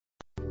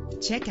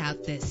Check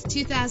out this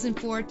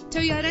 2004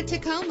 Toyota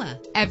Tacoma.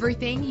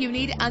 Everything you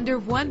need under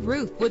one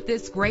roof with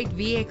this great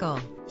vehicle.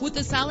 With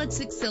a solid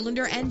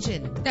 6-cylinder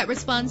engine that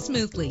responds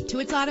smoothly to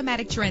its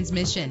automatic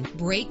transmission,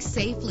 brakes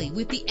safely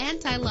with the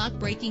anti-lock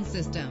braking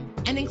system.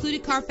 An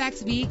included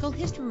Carfax Vehicle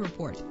History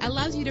Report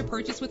allows you to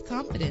purchase with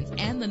confidence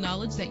and the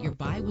knowledge that your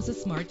buy was a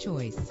smart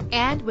choice.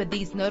 And with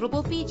these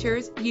notable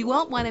features, you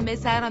won't want to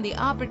miss out on the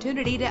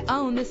opportunity to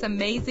own this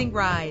amazing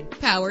ride.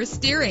 Power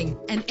steering,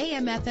 an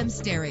AM/FM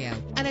stereo,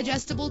 an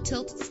adjustable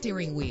tilt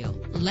steering wheel.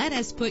 Let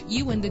us put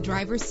you in the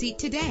driver's seat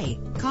today.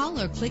 Call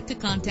or click to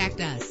contact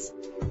us.